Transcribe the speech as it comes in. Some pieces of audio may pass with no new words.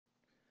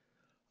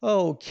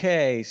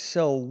Okay,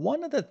 so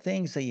one of the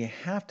things that you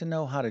have to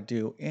know how to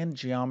do in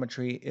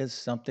geometry is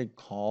something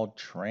called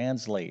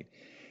translate.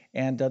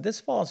 And this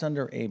falls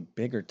under a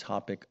bigger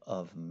topic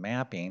of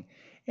mapping.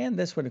 And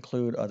this would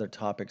include other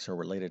topics or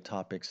related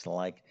topics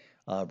like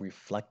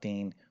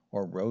reflecting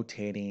or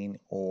rotating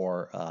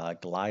or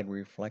glide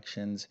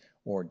reflections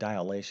or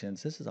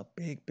dilations. This is a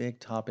big, big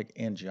topic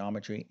in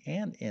geometry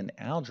and in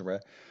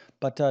algebra,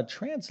 but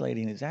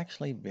translating is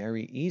actually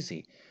very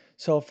easy.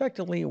 So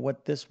effectively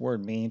what this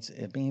word means,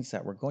 it means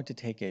that we're going to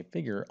take a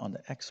figure on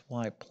the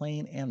XY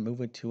plane and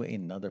move it to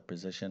another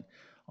position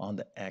on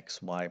the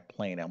XY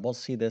plane. And we'll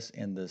see this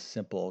in this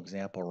simple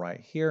example right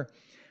here.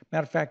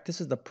 Matter of fact, this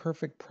is the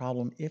perfect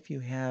problem if you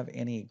have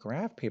any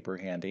graph paper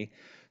handy.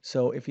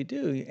 So if you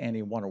do and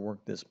you want to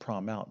work this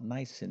problem out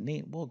nice and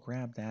neat, we'll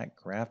grab that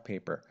graph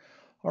paper.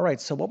 All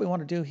right, so what we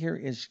want to do here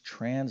is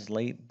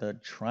translate the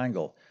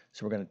triangle.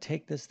 So we're going to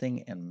take this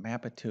thing and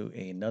map it to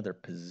another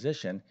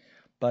position.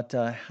 But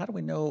how do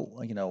we know,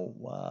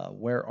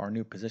 where our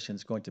new position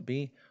is going to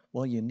be?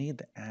 Well, you need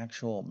the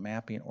actual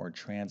mapping or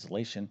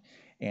translation,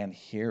 and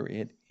here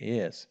it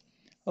is.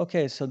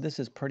 Okay, so this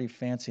is pretty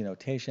fancy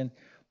notation,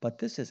 but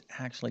this is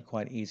actually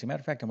quite easy.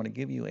 Matter of fact, I'm going to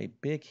give you a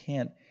big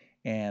hint,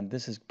 and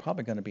this is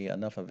probably going to be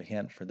enough of a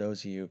hint for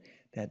those of you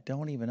that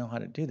don't even know how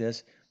to do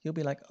this. You'll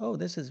be like, oh,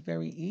 this is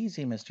very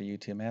easy, Mr.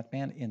 YouTube Math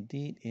Man.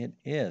 Indeed, it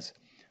is.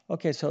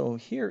 Okay, so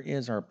here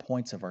is our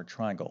points of our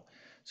triangle.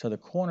 So the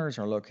corners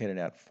are located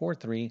at 4,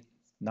 3,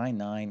 9,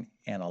 9,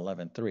 and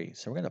 11, 3.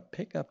 So we're going to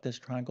pick up this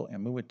triangle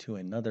and move it to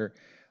another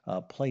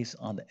place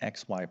on the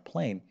XY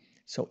plane.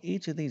 So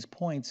each of these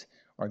points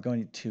are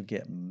going to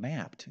get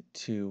mapped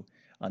to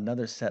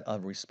another set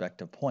of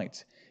respective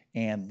points.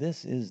 And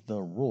this is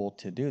the rule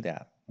to do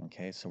that.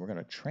 Okay, so we're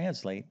going to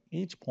translate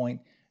each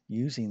point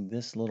using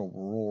this little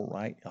rule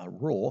right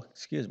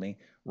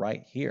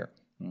here.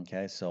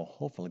 Okay, so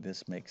hopefully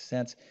this makes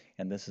sense,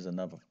 and this is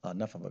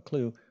enough of a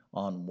clue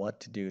on what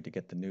to do to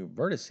get the new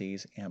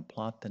vertices and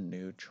plot the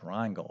new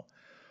triangle.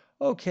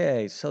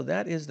 Okay, so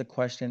that is the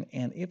question.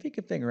 And if you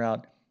could figure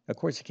out, of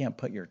course, you can't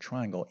put your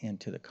triangle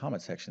into the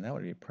comment section. That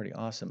would be pretty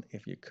awesome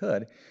if you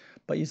could.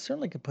 But you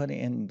certainly could put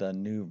in the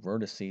new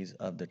vertices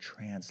of the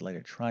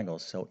translated triangle.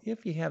 So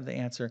if you have the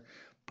answer,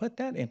 put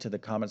that into the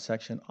comment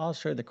section. I'll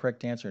show you the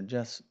correct answer in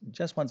just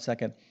 1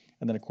 second.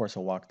 And then, of course,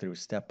 I'll walk through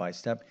step by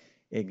step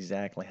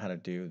exactly how to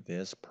do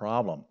this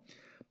problem.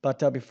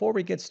 But before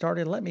we get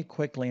started, let me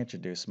quickly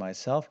introduce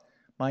myself.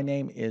 My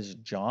name is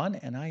John,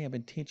 and I have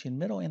been teaching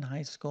middle and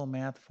high school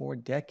math for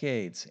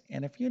decades.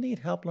 And if you need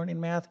help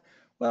learning math,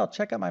 well,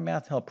 check out my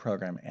math help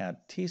program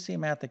at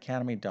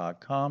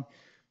tcmathacademy.com.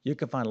 You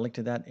can find a link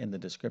to that in the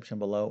description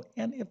below.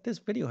 And if this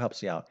video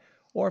helps you out,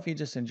 or if you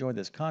just enjoyed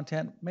this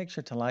content, make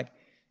sure to like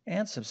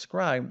and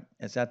subscribe,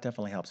 as that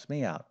definitely helps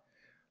me out.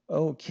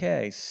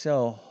 Okay,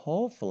 so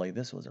hopefully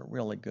this was a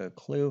really good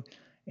clue.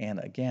 And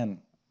again,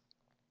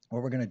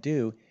 what we're going to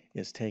do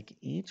is take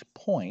each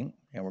point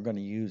and we're going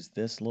to use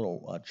this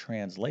little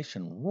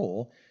translation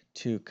rule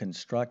to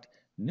construct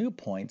new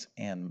points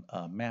and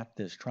map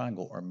this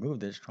triangle or move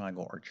this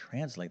triangle or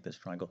translate this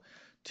triangle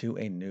to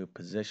a new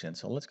position.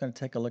 So let's going to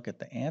take a look at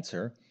the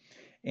answer,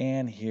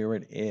 and here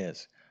it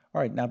is.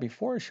 All right, now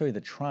before I show you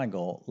the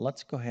triangle,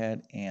 let's go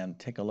ahead and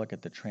take a look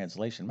at the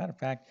translation. Matter of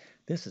fact,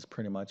 this is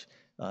pretty much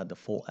the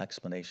full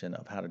explanation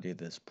of how to do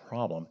this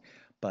problem.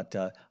 But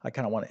I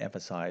kind of want to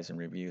emphasize and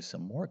review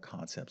some more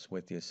concepts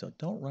with you, so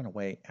don't run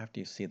away after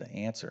you see the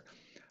answer.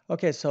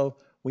 Okay, so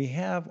we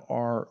have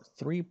our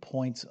 3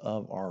 points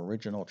of our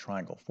original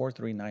triangle, 4,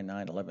 3, 9,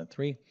 9, 11,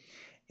 3,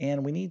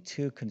 and we need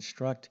to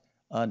construct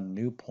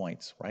new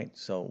points, right?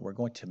 So we're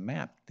going to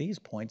map these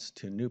points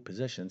to new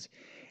positions,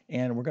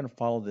 and we're going to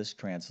follow this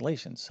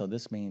translation. So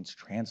this means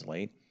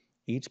translate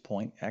each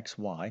point x,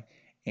 y,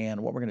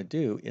 and what we're going to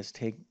do is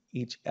take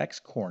each x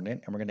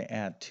coordinate and we're going to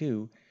add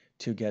 2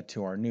 to get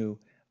to our new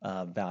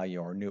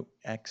value, our new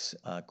x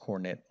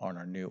coordinate on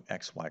our new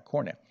xy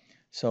coordinate.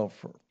 So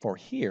for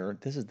here,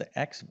 this is the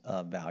x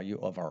value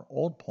of our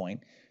old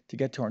point. To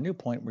get to our new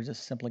point, we're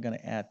just simply going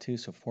to add 2,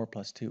 so 4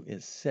 plus 2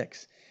 is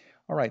 6.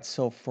 All right,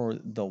 so for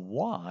the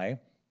y,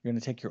 you're going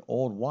to take your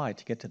old y.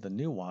 To get to the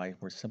new y,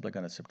 we're simply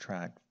going to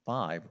subtract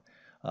 5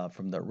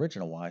 from the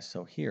original y.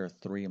 So here,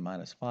 3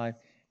 minus 5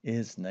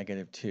 is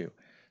negative 2.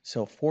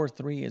 So 4,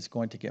 3 is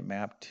going to get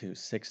mapped to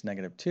 6,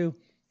 negative 2.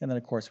 And then,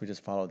 of course, we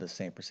just follow the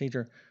same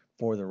procedure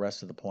for the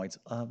rest of the points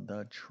of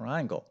the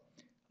triangle.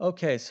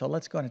 Okay, so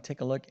let's go ahead and take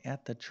a look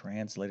at the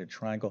translated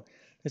triangle.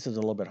 This is a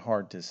little bit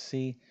hard to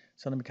see,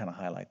 so let me kind of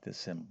highlight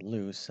this in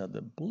blue. So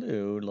the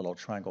blue little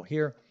triangle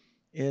here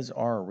is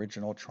our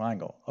original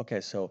triangle. Okay,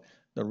 so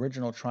the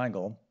original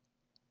triangle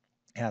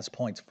has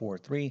points 4,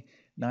 3,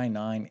 9,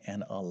 9,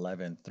 and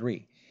 11,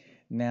 3.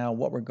 Now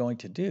what we're going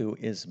to do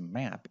is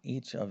map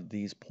each of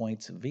these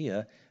points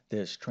via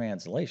this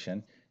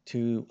translation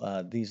to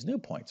these new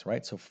points,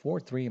 right? So 4,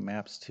 3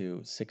 maps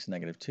to 6,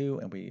 negative 2,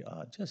 and we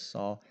just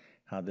saw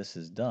how this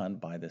is done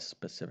by this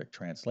specific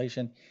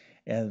translation.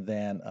 And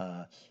then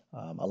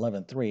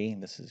 11, 3,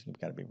 this is, you've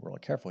got to be really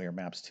careful here,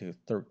 maps to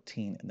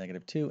 13,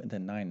 negative 2, and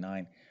then 9,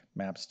 9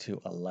 maps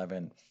to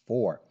 11,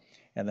 4.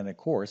 And then, of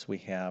course, we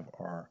have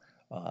our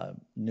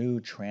new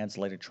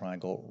translated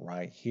triangle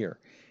right here.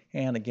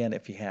 And again,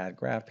 if you had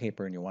graph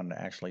paper and you wanted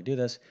to actually do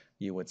this,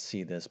 you would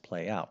see this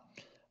play out.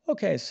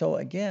 Okay, so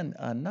again,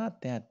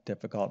 not that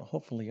difficult.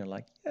 Hopefully you're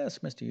like, yes,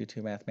 Mr.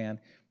 YouTube Math Man,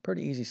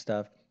 pretty easy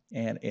stuff,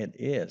 and it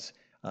is.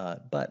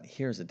 But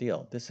here's the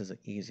deal. This is an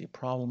easy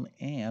problem,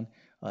 and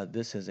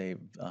this is a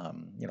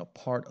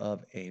part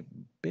of a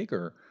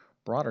bigger,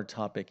 broader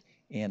topic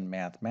in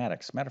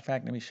mathematics. Matter of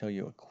fact, let me show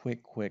you a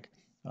quick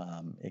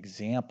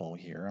example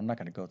here. I'm not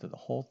going to go through the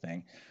whole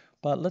thing,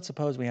 but let's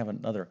suppose we have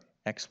another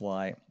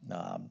XY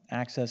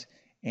axis,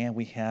 and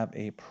we have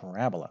a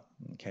parabola,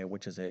 okay,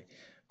 which is a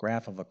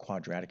graph of a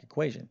quadratic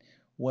equation.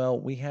 Well,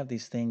 we have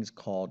these things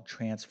called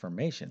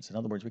transformations. In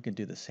other words, we can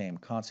do the same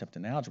concept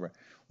in algebra.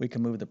 We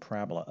can move the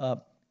parabola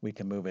up, we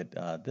can move it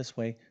this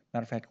way.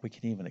 Matter of fact, we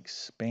can even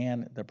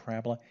expand the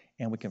parabola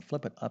and we can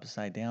flip it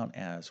upside down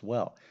as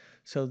well.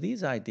 So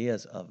these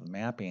ideas of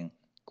mapping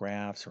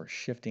graphs or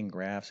shifting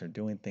graphs or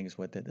doing things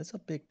with it, that's a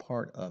big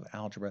part of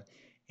algebra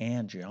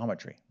and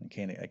geometry.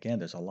 Okay, and again,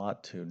 there's a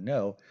lot to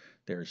know.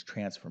 There's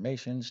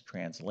transformations,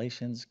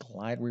 translations,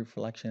 glide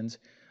reflections,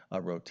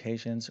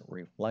 rotations,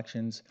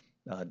 reflections,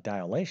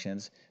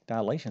 dilations.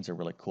 Dilations are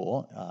really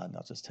cool. And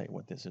I'll just tell you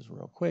what this is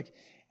real quick.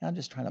 And I'm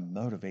just trying to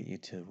motivate you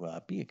to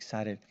be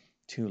excited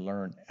to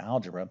learn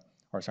algebra,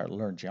 or sorry,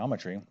 learn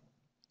geometry.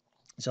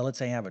 So let's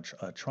say you have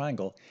a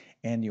triangle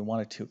and you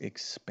wanted to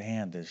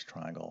expand this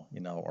triangle,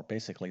 or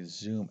basically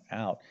zoom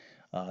out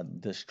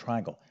this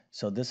triangle.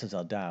 So this is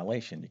a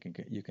dilation.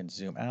 You can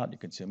zoom out, you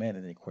can zoom in,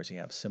 and then of course you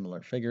have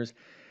similar figures.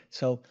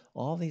 So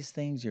all these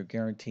things you're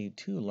guaranteed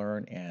to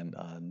learn and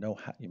know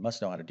how. You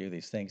must know how to do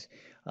these things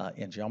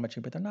in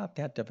geometry, but they're not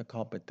that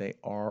difficult. But they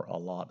are a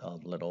lot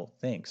of little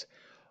things.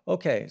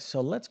 Okay,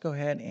 so let's go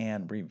ahead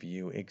and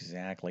review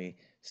exactly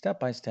step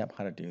by step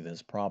how to do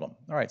this problem.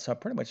 All right, so I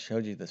pretty much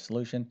showed you the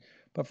solution.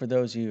 But for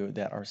those of you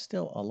that are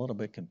still a little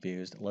bit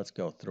confused, let's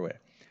go through it.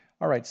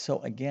 All right, so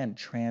again,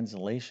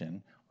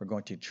 translation, we're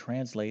going to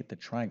translate the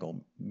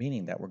triangle,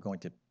 meaning that we're going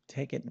to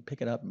take it and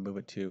pick it up and move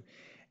it to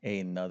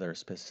another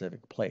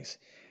specific place.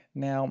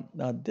 Now,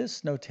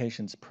 this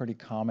notation is pretty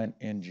common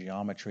in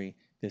geometry,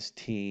 this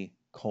T,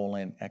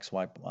 colon,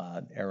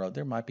 XY arrow.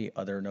 There might be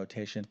other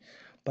notation,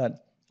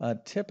 but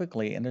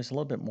typically, and there's a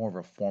little bit more of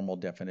a formal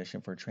definition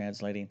for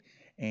translating,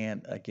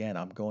 and again,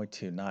 I'm going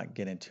to not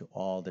get into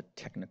all the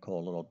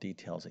technical little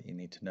details that you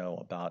need to know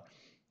about,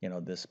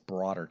 this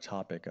broader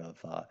topic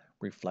of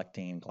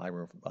reflecting,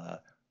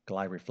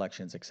 glide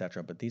reflections,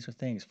 etc. But these are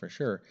things for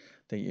sure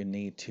that you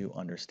need to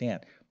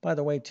understand. By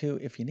the way, too,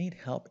 if you need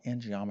help in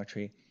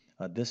geometry,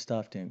 this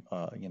stuff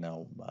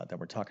that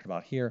we're talking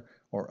about here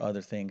or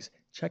other things,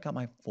 check out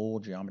my full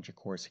geometry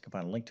course. You can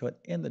find a link to it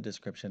in the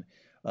description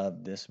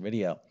of this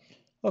video.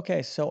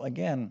 Okay, so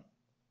again,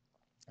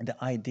 the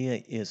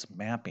idea is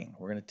mapping.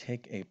 We're going to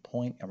take a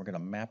point and we're going to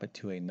map it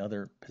to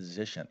another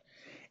position.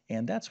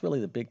 And that's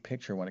really the big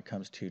picture when it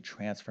comes to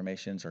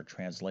transformations or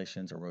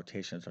translations or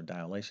rotations or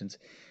dilations.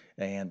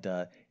 And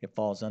it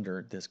falls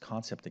under this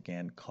concept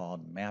again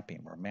called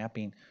mapping. We're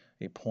mapping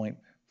a point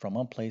from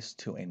one place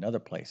to another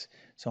place.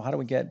 So how do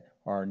we get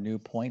our new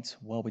points?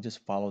 Well, we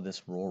just follow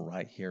this rule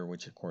right here,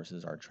 which of course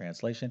is our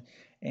translation.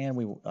 And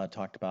we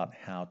talked about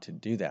how to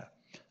do that.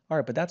 All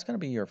right, but that's going to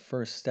be your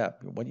first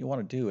step. What you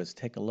want to do is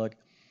take a look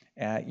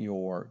at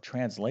your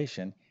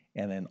translation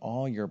and then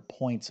all your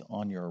points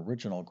on your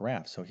original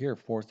graph. So here,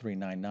 4, 3,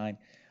 9, 9,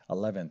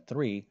 11,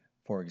 3,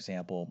 for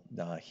example,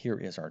 here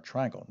is our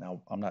triangle.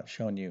 Now, I'm not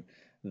showing you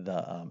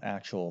the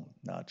actual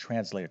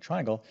translated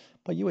triangle,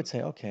 but you would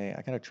say, okay,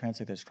 I got to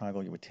translate this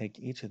triangle. You would take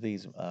each of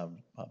these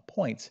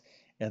points,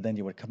 and then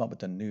you would come up with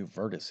the new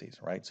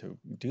vertices, right? So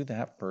do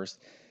that first,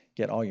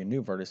 get all your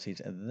new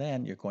vertices, and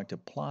then you're going to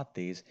plot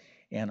these,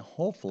 and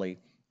hopefully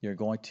you're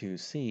going to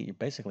see, you're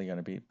basically going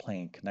to be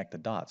playing connect the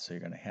dots. So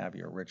you're going to have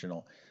your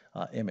original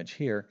image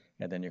here,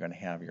 and then you're going to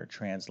have your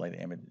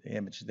translated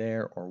image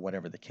there, or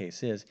whatever the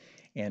case is.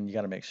 And you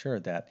got to make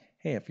sure that,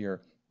 hey, if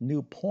your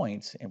new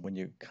points, and when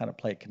you kind of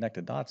play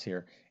connected dots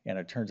here, and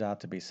it turns out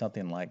to be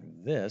something like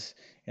this,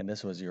 and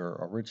this was your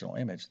original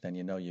image, then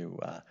you know you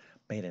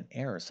made an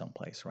error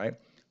someplace, right?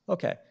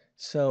 Okay,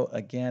 so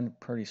again,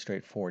 pretty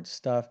straightforward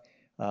stuff.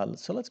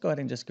 So let's go ahead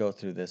and just go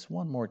through this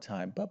one more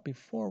time. But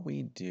before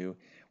we do,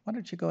 why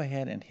don't you go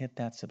ahead and hit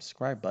that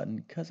subscribe button,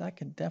 because I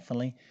can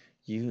definitely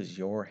use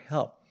your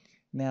help.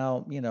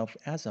 Now,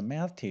 as a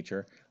math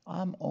teacher,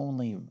 I'm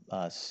only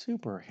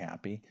super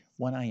happy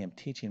when I am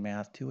teaching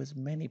math to as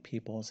many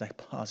people as I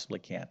possibly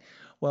can.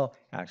 Well,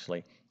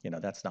 actually,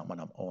 that's not when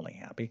I'm only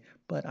happy,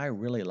 but I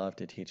really love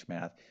to teach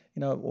math.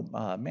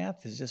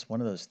 Math is just one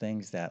of those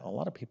things that a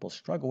lot of people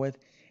struggle with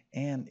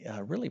and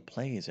really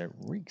plays, it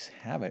wreaks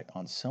havoc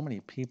on so many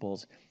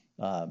people's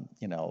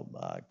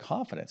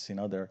confidence.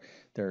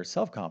 Their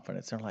self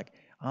confidence. They're like,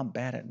 I'm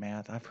bad at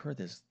math. I've heard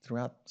this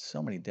throughout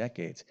so many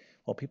decades.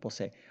 Well, people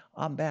say,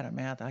 I'm bad at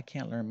math. I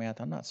can't learn math.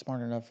 I'm not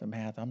smart enough in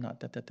math. I'm not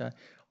da da da.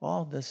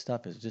 All this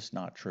stuff is just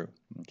not true.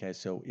 Okay,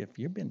 so if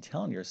you've been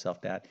telling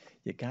yourself that,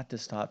 you got to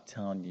stop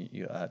telling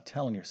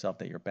yourself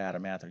that you're bad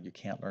at math or you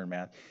can't learn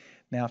math.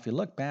 Now, if you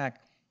look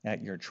back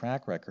at your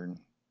track record,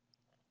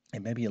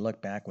 and maybe you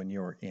look back when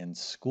you were in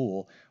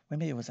school,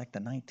 maybe it was like the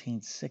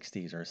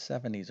 1960s or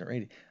 70s or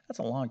 80s. That's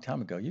a long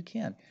time ago. You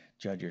can't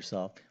judge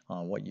yourself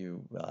on what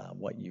you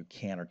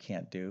can or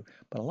can't do,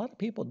 but a lot of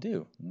people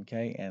do.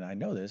 Okay, and I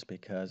know this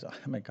because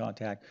I'm in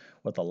contact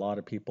with a lot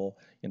of people,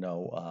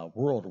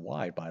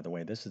 worldwide. By the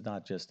way, this is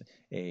not just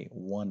a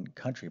one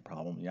country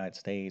problem, the United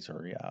States,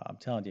 or I'm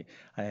telling you,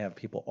 I have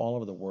people all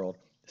over the world.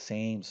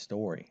 Same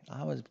story.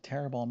 I was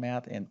terrible at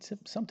math, and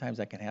sometimes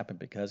that can happen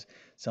because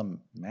some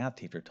math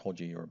teacher told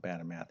you you were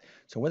bad at math.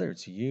 So whether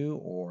it's you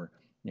or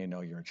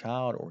you're a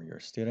child or you're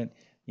a student,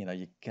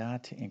 you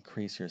got to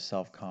increase your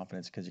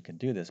self-confidence because you can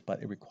do this,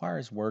 but it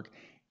requires work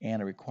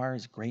and it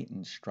requires great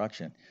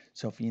instruction.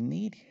 So if you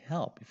need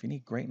help, if you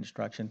need great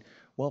instruction,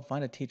 well,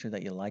 find a teacher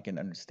that you like and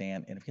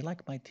understand. And if you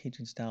like my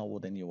teaching style, well,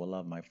 then you will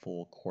love my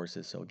full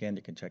courses. So again,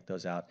 you can check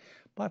those out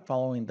by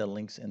following the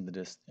links in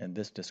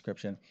this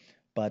description.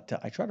 But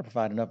I try to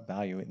provide enough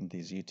value in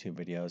these YouTube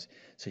videos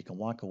so you can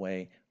walk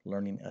away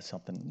learning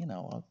something,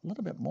 a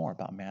little bit more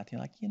about math. You're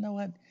like, you know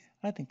what?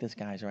 I think this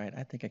guy's right.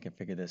 I think I can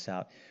figure this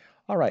out.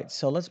 All right,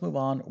 so let's move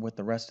on with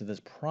the rest of this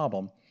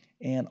problem.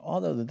 And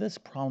although this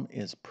problem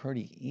is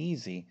pretty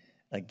easy,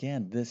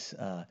 again, this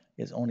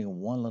is only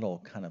one little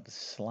kind of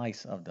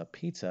slice of the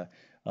pizza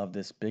of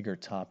this bigger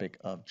topic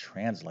of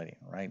translating,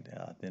 right?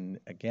 Then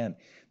again,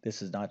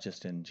 this is not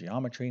just in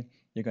geometry.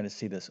 You're going to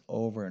see this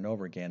over and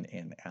over again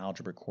in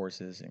algebra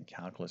courses and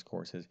calculus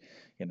courses.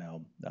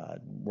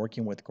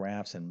 Working with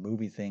graphs and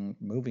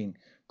moving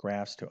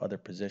graphs to other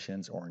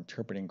positions or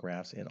interpreting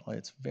graphs.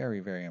 It's very,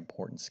 very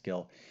important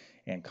skill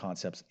and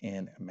concepts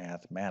in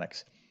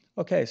mathematics.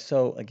 Okay,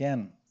 so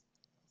again,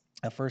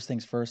 first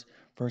things first.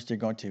 First, you're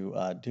going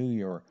to do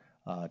your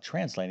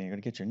translating. You're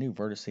going to get your new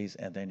vertices,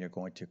 and then you're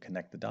going to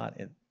connect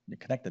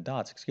the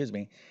dots, excuse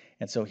me.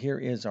 And so here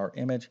is our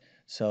image.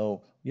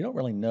 So you don't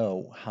really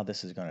know how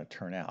this is going to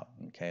turn out.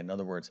 Okay, in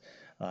other words,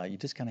 you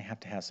just kind of have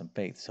to have some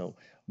faith. So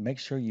make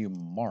sure you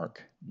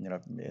mark.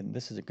 And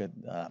this is a good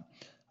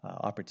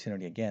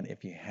opportunity again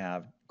if you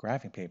have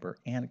graphing paper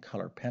and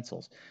color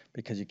pencils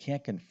because you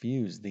can't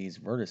confuse these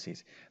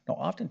vertices. Now,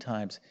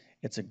 oftentimes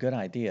it's a good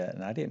idea,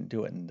 and I didn't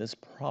do it in this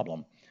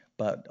problem,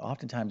 but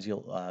oftentimes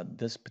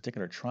this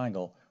particular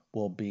triangle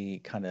will be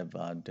kind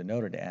of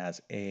denoted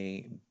as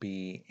A,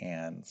 B,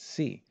 and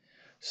C.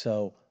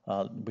 So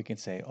we can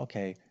say,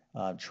 okay,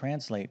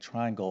 translate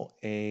triangle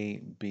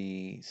A,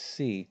 B,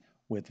 C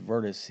with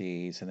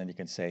vertices, and then you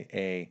can say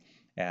A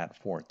at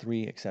 4,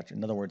 3, etc.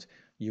 In other words,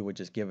 you would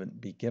just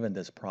be given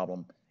this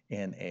problem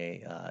in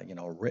a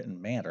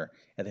written manner,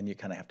 and then you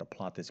kind of have to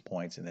plot these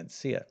points and then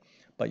see it.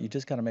 But you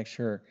just got to make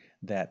sure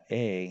that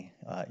A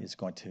is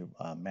going to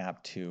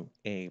map to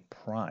A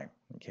prime.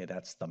 Okay,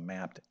 that's the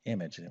mapped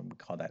image, and we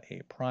call that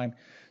A prime.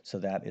 So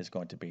that is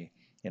going to be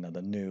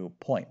the new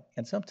point.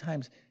 And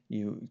sometimes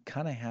you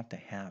kind of have to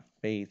have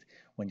faith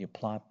when you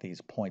plot these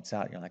points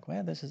out. You're like,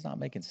 well, this is not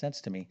making sense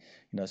to me.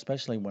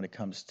 Especially when it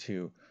comes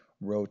to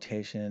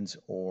rotations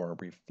or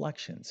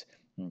reflections.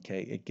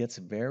 Okay, it gets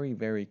very,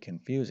 very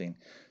confusing.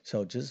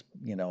 So just,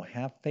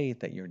 have faith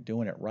that you're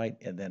doing it right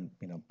and then,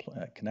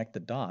 connect the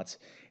dots.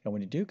 And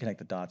when you do connect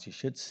the dots, you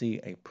should see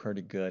a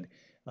pretty good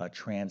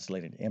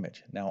translated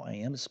image. Now, I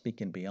am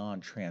speaking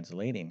beyond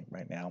translating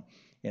right now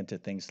into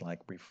things like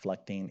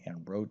reflecting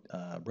and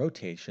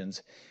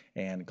rotations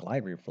and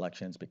glide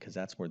reflections because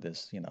that's where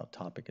this,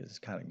 topic is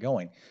kind of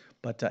going.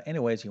 But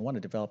anyways, you want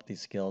to develop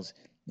these skills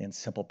in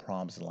simple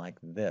problems like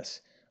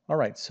this. All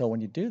right, so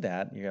when you do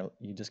that,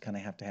 you just kind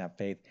of have to have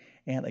faith.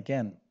 And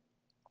again,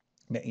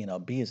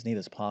 be as neat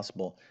as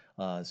possible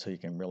so you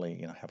can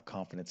really have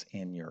confidence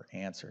in your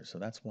answer. So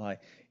that's why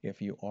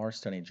if you are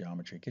studying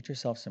geometry, get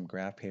yourself some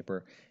graph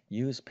paper,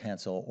 use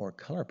pencil or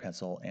color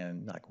pencil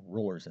and like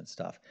rulers and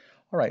stuff.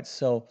 All right,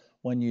 so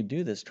when you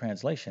do this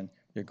translation,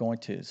 you're going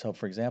to, so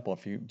for example,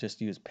 if you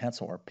just use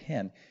pencil or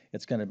pen,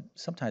 it's going to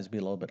sometimes be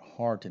a little bit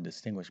hard to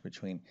distinguish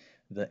between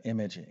the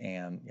image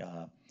and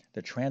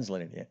the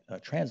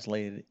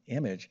translated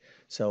image.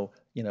 So,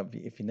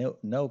 if you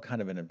know kind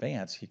of in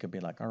advance, you could be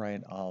like, all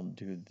right, I'll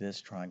do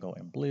this triangle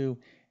in blue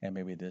and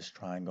maybe this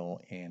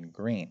triangle in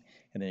green.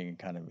 And then you can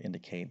kind of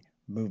indicate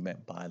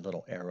movement by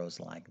little arrows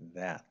like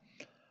that.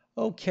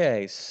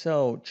 Okay,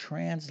 so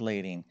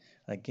translating,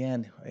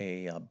 again,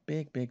 a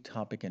big, big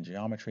topic in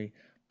geometry,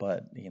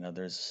 but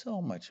there's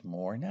so much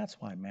more, and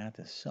that's why math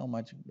is so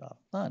much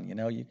fun. You're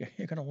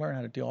going to learn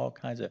how to do all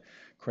kinds of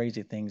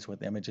crazy things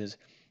with images,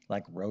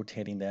 like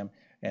rotating them.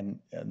 And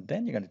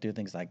then you're going to do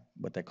things like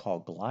what they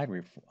call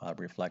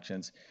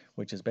reflections,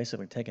 which is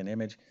basically take an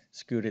image,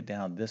 scoot it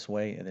down this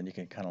way, and then you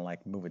can kind of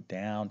like move it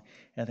down,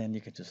 and then you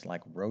can just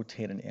like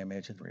rotate an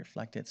image and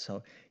reflect it.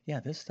 So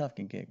yeah, this stuff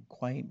can get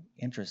quite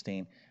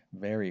interesting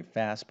very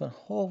fast, but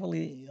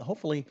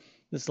hopefully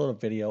this little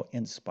video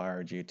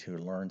inspired you to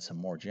learn some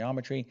more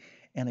geometry.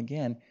 And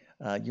again,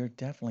 you're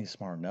definitely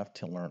smart enough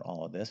to learn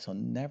all of this. So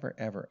never,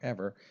 ever,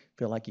 ever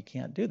feel like you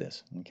can't do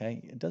this.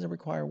 Okay. It doesn't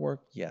require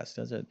work. Yes.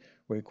 Does it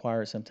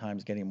require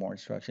sometimes getting more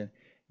instruction?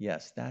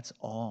 Yes. That's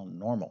all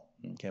normal.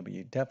 Okay. But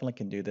you definitely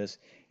can do this.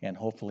 And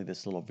hopefully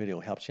this little video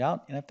helps you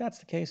out. And if that's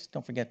the case,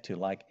 don't forget to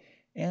like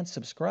and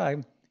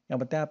subscribe. And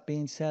with that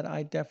being said,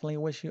 I definitely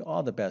wish you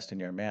all the best in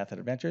your math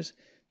adventures.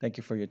 Thank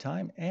you for your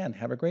time and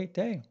have a great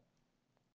day.